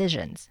better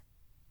decisions.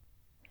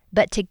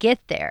 But to get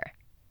there,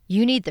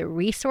 you need the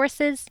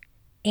resources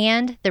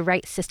and the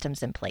right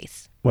systems in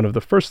place. One of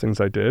the first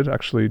things I did,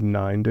 actually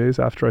 9 days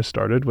after I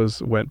started,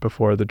 was went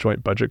before the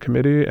Joint Budget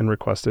Committee and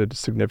requested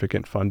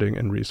significant funding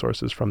and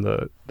resources from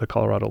the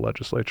Colorado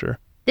legislature.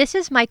 This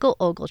is Michael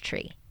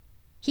Ogletree.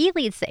 He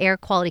leads the Air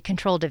Quality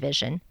Control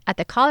Division at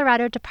the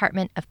Colorado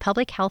Department of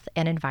Public Health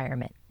and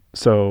Environment.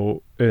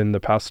 So in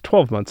the past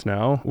 12 months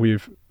now,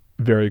 we've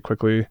very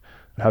quickly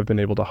have been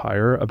able to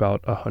hire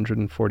about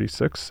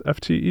 146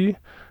 FTE.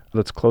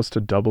 That's close to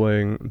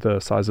doubling the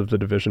size of the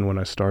division when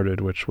I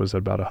started, which was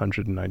about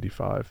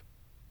 195.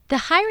 The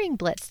hiring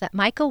blitz that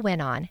Michael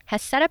went on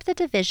has set up the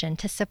division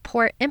to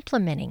support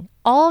implementing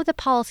all of the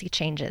policy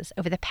changes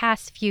over the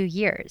past few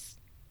years.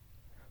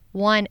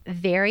 One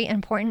very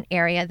important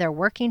area they're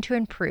working to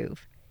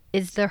improve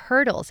is the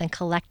hurdles in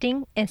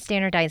collecting and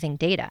standardizing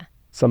data.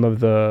 Some of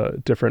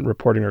the different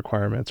reporting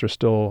requirements are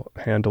still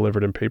hand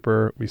delivered in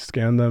paper. We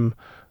scan them.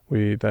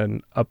 We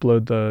then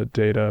upload the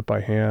data by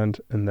hand,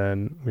 and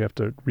then we have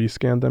to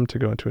rescan them to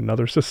go into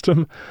another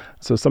system.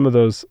 So some of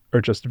those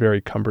are just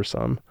very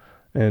cumbersome.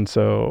 And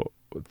so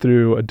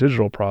through a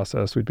digital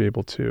process, we'd be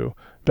able to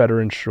better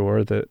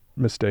ensure that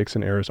mistakes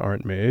and errors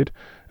aren't made,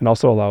 and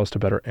also allow us to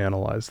better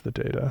analyze the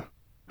data.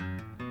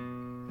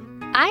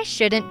 I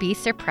shouldn't be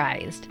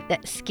surprised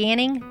that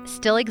scanning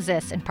still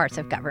exists in parts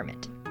of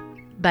government,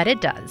 but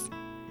it does.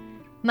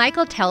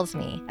 Michael tells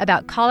me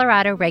about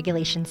Colorado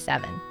Regulation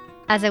 7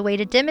 as a way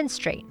to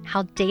demonstrate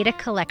how data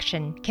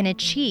collection can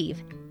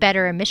achieve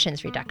better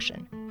emissions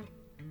reduction.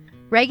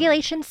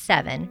 Regulation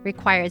 7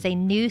 requires a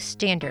new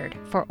standard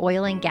for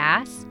oil and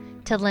gas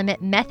to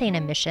limit methane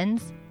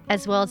emissions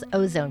as well as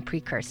ozone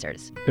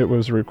precursors. It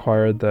was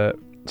required that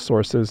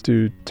sources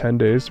do 10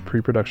 days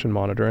pre-production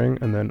monitoring,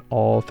 and then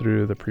all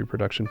through the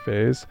pre-production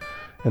phase,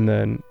 and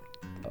then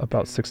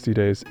about 60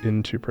 days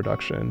into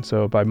production.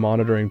 So by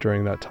monitoring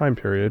during that time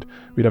period,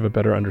 we'd have a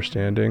better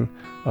understanding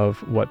of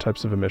what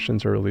types of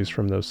emissions are released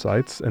from those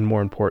sites, and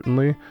more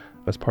importantly,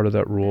 as part of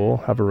that rule,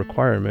 have a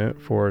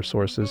requirement for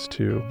sources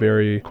to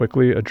very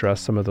quickly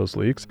address some of those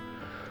leaks.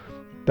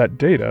 That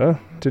data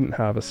didn't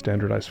have a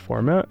standardized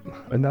format,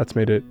 and that's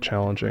made it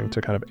challenging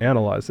to kind of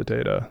analyze the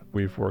data.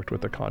 We've worked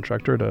with a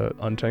contractor to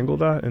untangle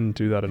that and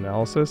do that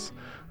analysis.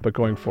 But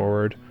going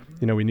forward,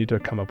 we need to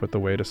come up with a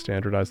way to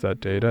standardize that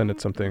data, and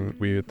it's something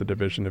we at the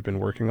division have been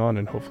working on,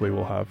 and hopefully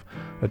we'll have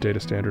a data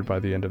standard by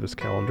the end of this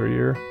calendar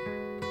year.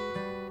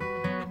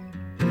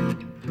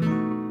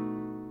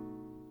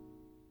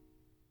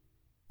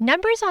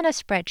 Numbers on a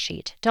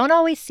spreadsheet don't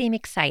always seem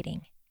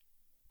exciting,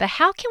 but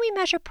how can we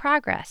measure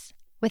progress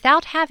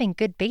without having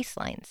good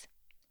baselines?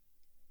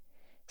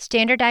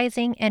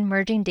 Standardizing and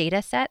merging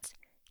data sets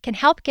can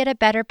help get a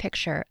better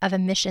picture of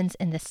emissions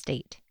in the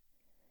state.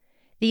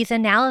 These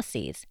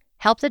analyses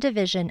help the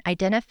division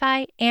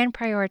identify and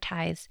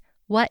prioritize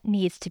what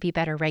needs to be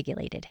better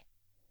regulated.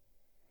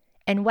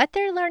 And what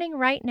they're learning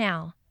right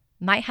now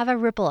might have a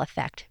ripple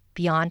effect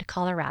beyond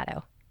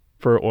Colorado.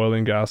 For oil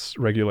and gas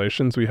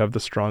regulations, we have the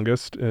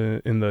strongest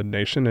in the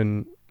nation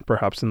and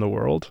perhaps in the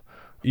world.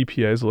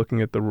 EPA is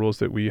looking at the rules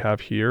that we have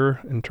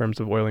here in terms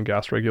of oil and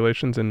gas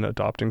regulations and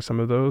adopting some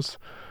of those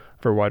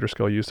for wider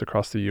scale use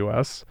across the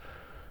U.S.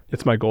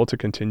 It's my goal to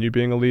continue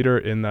being a leader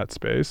in that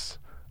space,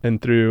 and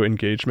through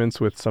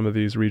engagements with some of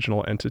these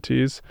regional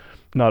entities,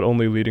 not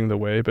only leading the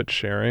way, but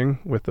sharing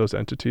with those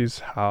entities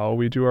how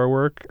we do our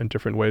work and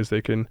different ways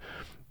they can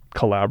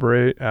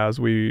collaborate as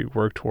we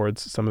work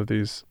towards some of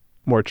these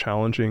more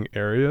challenging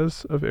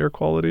areas of air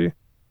quality.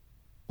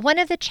 One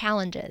of the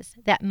challenges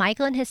that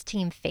Michael and his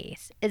team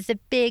face is the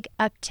big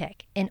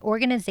uptick in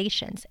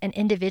organizations and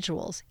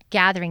individuals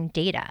gathering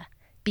data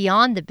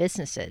beyond the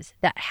businesses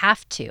that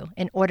have to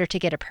in order to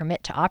get a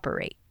permit to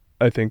operate.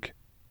 I think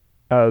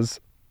as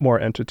more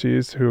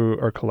entities who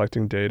are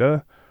collecting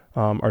data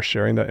are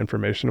sharing that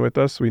information with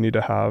us, we need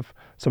to have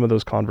some of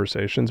those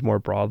conversations more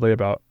broadly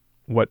about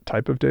what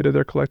type of data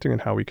they're collecting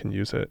and how we can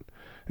use it.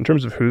 In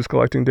terms of who's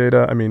collecting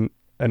data,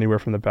 anywhere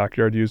from the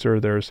backyard user,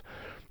 there's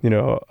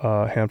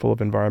a handful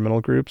of environmental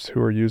groups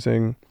who are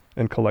using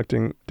and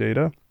collecting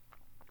data.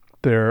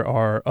 There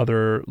are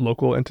other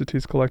local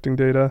entities collecting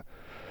data.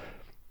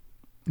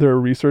 There are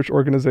research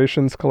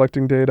organizations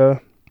collecting data,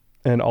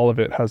 and all of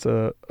it has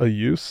a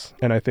use.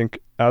 And I think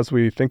as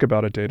we think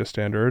about a data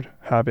standard,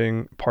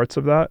 having parts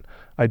of that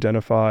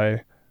identify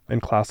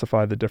and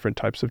classify the different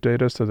types of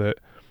data so that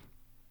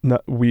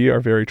we are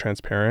very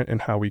transparent in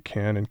how we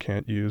can and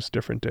can't use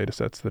different data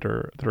sets that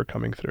are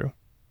coming through.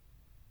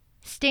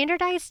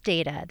 Standardized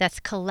data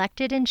that's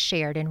collected and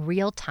shared in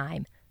real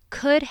time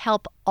could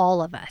help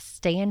all of us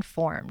stay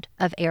informed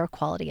of air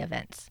quality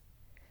events,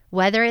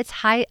 whether it's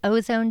high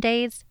ozone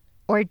days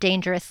or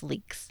dangerous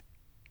leaks.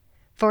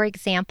 For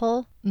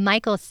example,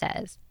 Michael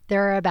says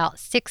there are about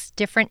 6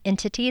 different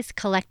entities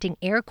collecting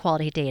air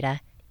quality data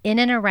in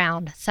and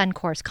around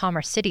Suncor's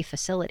Commerce City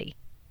facility.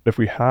 If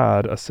we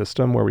had a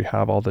system where we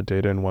have all the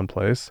data in one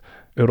place,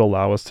 it would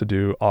allow us to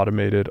do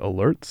automated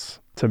alerts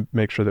to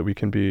make sure that we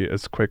can be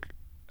as quick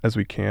as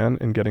we can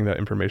in getting that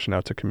information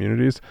out to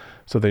communities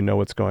so they know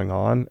what's going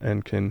on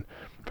and can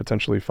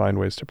potentially find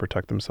ways to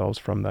protect themselves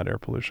from that air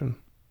pollution.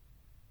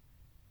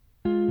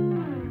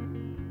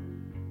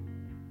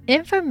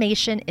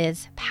 Information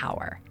is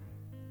power.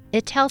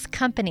 It tells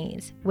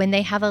companies when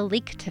they have a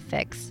leak to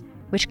fix,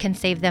 which can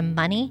save them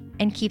money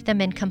and keep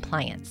them in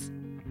compliance.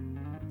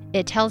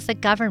 It tells the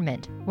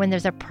government when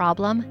there's a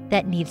problem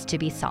that needs to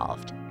be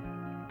solved.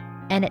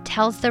 And it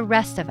tells the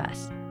rest of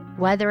us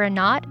whether or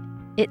not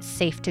it's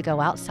safe to go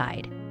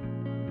outside.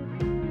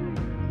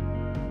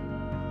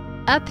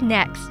 Up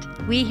next,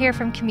 we hear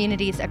from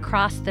communities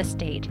across the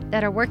state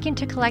that are working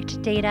to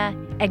collect data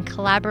and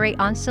collaborate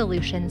on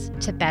solutions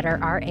to better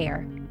our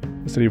air.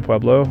 The City of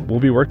Pueblo,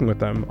 we'll be working with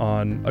them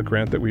on a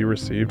grant that we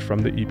received from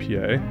the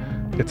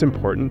EPA. It's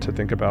important to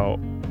think about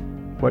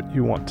what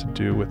you want to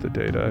do with the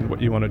data and what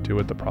you want to do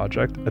with the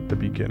project at the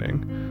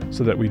beginning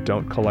so that we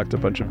don't collect a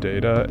bunch of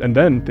data and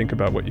then think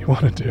about what you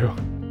want to do.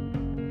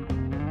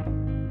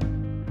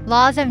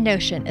 Laws of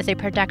Notion is a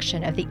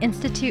production of the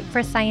Institute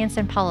for Science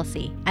and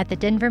Policy at the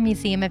Denver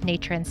Museum of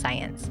Nature and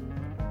Science.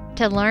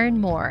 To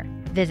learn more,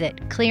 visit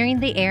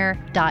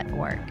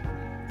clearingtheair.org.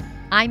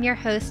 I'm your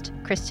host,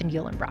 Kristen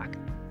Eulenbrock.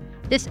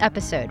 This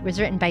episode was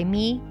written by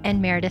me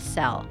and Meredith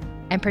Sell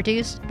and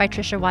produced by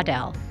Trisha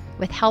Waddell,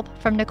 with help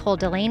from Nicole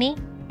Delaney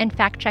and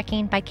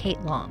fact-checking by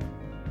Kate Long.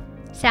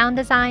 Sound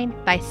design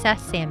by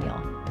Seth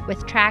Samuel,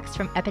 with tracks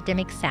from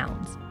Epidemic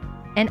Sounds,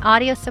 and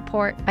audio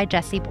support by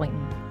Jesse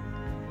Boynton.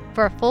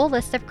 For a full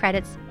list of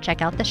credits,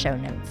 check out the show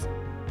notes.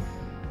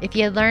 If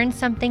you learned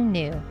something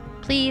new,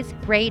 please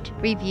rate,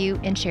 review,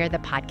 and share the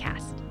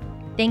podcast.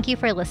 Thank you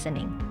for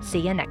listening. See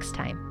you next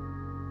time.